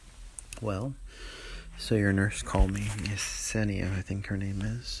Well, so your nurse called me, Yesenia, I think her name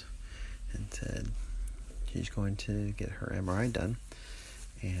is, and said she's going to get her MRI done,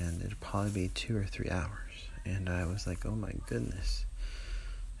 and it'll probably be 2 or 3 hours. And I was like, oh my goodness,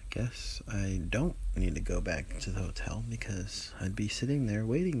 I guess I don't need to go back to the hotel because I'd be sitting there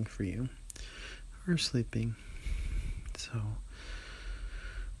waiting for you, or sleeping. So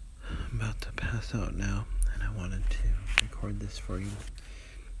I'm about to pass out now, and I wanted to record this for you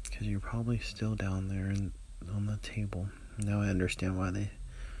because you're probably still down there on the table. Now I understand why they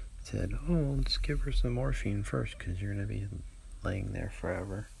said, oh, let's give her some morphine first because you're going to be laying there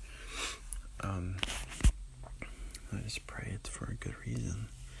forever. I just pray it's for a good reason,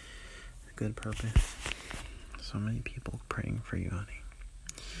 a good purpose. So many people praying for you, honey.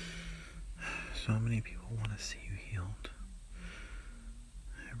 So many people want to see you healed.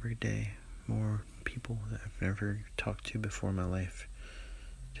 Every day, more people that I've never talked to before in my life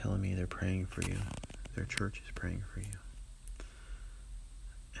telling me they're praying for you. Their church is praying for you.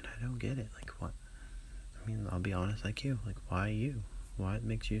 And I don't get it. Like, what? I mean, I'll be honest like you. Like, why you? Why it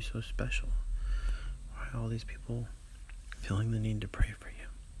makes you so special? Why all these people feeling the need to pray for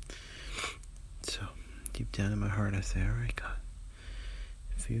you? So, deep down in my heart, I say, all right, God,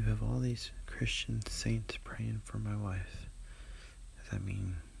 if you have all these Christian saints praying for my wife, does that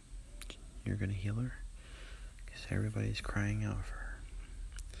mean you're going to heal her? Because everybody's crying out for her.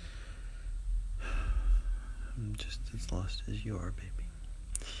 I'm just as lost as you are, baby.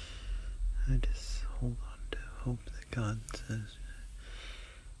 I just hold on to hope that God says,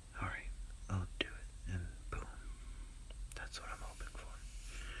 all right, I'll do it, and boom. That's what I'm hoping for.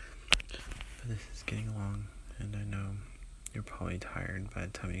 But this is getting long, and I know you're probably tired by the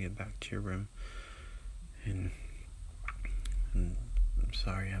time you get back to your room. And I'm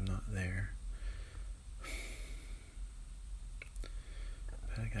sorry I'm not there.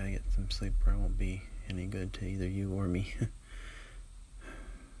 But I gotta get some sleep or I won't be any good to either you or me.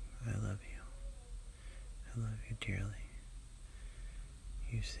 I love you. I love you dearly.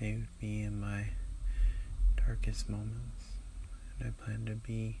 You saved me in my darkest moments, and I plan to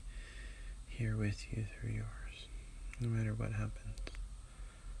be here with you through yours, no matter what happens.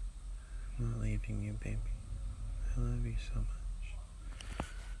 I'm not leaving you, baby. I love you so much.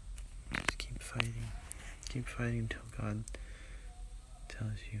 Just keep fighting. Keep fighting till God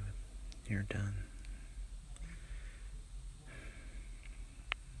tells you you're done.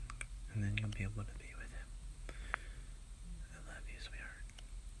 And then you'll be able to be with